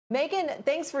Megan,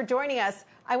 thanks for joining us.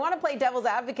 I want to play devil's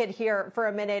advocate here for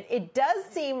a minute. It does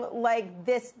seem like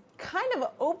this kind of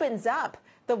opens up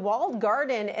the walled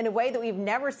garden in a way that we've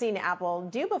never seen Apple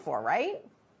do before, right?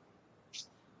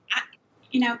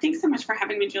 Thanks so much for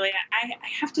having me, Julia. I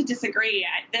have to disagree.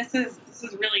 This is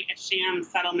really a sham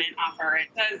settlement offer. It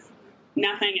does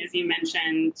nothing, as you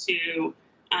mentioned, to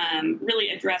really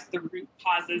address the root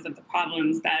causes of the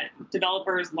problems that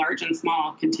developers, large and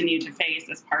small, continue to face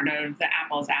as part of the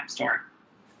Apple's App Store.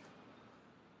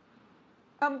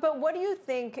 But what do you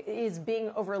think is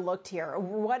being overlooked here?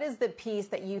 What is the piece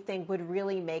that you think would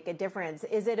really make a difference?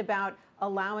 Is it about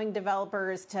allowing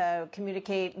developers to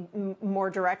communicate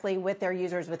more directly with their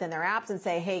users within their apps and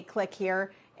say, hey, click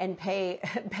here and pay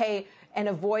and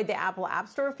avoid the Apple App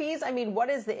Store fees? I mean, what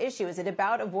is the issue? Is it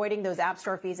about avoiding those App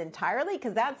Store fees entirely?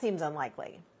 Because that seems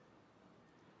unlikely.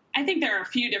 I think there are a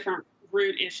few different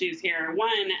root issues here.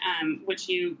 One, which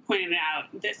you pointed out,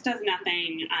 this does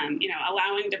nothing,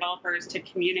 allowing developers to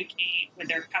communicate with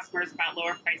their customers about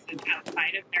lower prices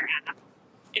outside of their app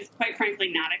is quite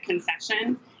frankly not a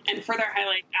concession and further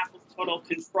highlights Apple's total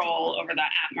control over the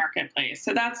app marketplace.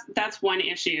 So that's one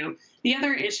issue. The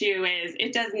other issue is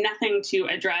it does nothing to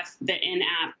address the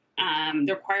in-app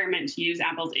the requirement to use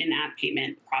Apple's in-app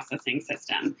payment processing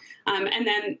system. And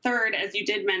then third, as you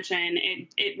did mention,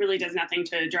 it really does nothing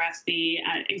to address the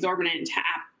exorbitant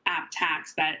app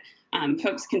tax that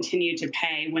folks continue to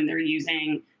pay when they're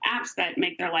using apps that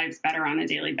make their lives better on a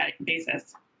daily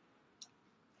basis.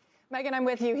 Megan, I'm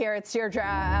with you here. It's Deirdre.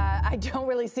 I don't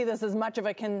really see this as much of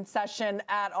a concession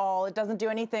at all. It doesn't do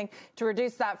anything to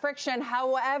reduce that friction.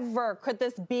 However, could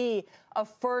this be a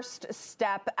first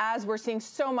step as we're seeing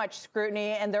so much scrutiny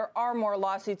and there are more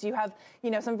lawsuits? You have,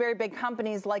 some very big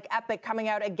companies like Epic coming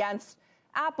out against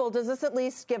Apple. Does this at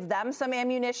least give them some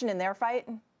ammunition in their fight?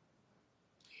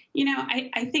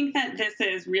 I think that this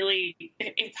is really,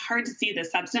 it's hard to see the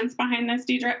substance behind this,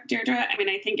 Deirdre. I mean,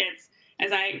 I think it's,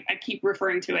 as I keep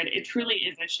referring to it, it truly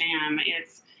is a sham.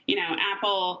 It's,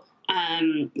 Apple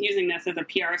using this as a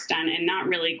PR stunt and not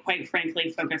really, quite frankly,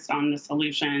 focused on the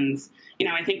solutions.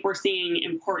 I think we're seeing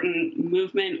important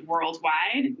movement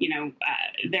worldwide.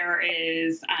 There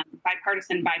is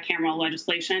bipartisan bicameral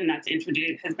legislation that's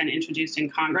has been introduced in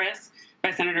Congress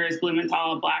by Senators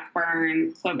Blumenthal,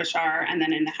 Blackburn, Klobuchar, and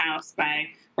then in the House by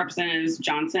Representatives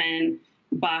Johnson,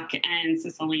 Buck, and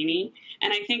Cicilline.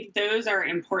 And I think those are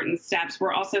important steps.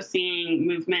 We're also seeing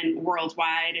movement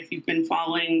worldwide. If you've been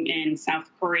following in South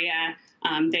Korea,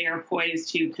 they are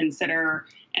poised to consider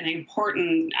an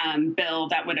important bill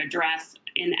that would address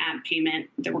in-app payment,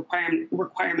 the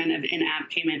requirement of in-app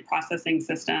payment processing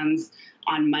systems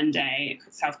on Monday,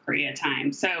 South Korea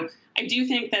time. So I do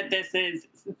think that this is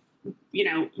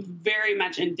very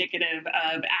much indicative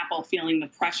of Apple feeling the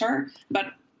pressure, but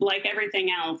like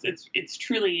everything else, it's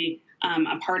truly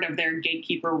a part of their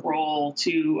gatekeeper role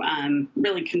to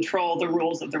really control the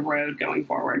rules of the road going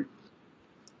forward.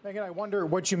 Megan, I wonder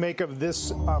what you make of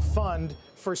this fund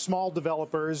for small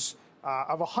developers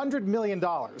of $100 million,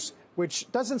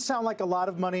 which doesn't sound like a lot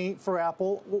of money for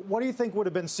Apple. What do you think would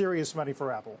have been serious money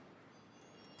for Apple?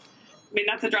 I mean,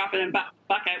 that's a drop in the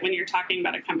bucket when you're talking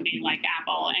about a company like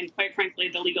Apple. And quite frankly,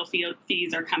 the legal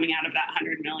fees are coming out of that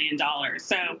 $100 million.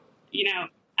 So,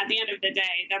 at the end of the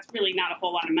day, that's really not a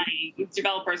whole lot of money.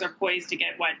 Developers are poised to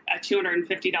get, a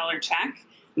 $250 check.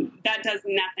 That does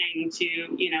nothing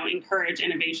to, encourage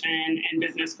innovation and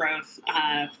business growth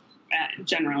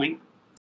generally.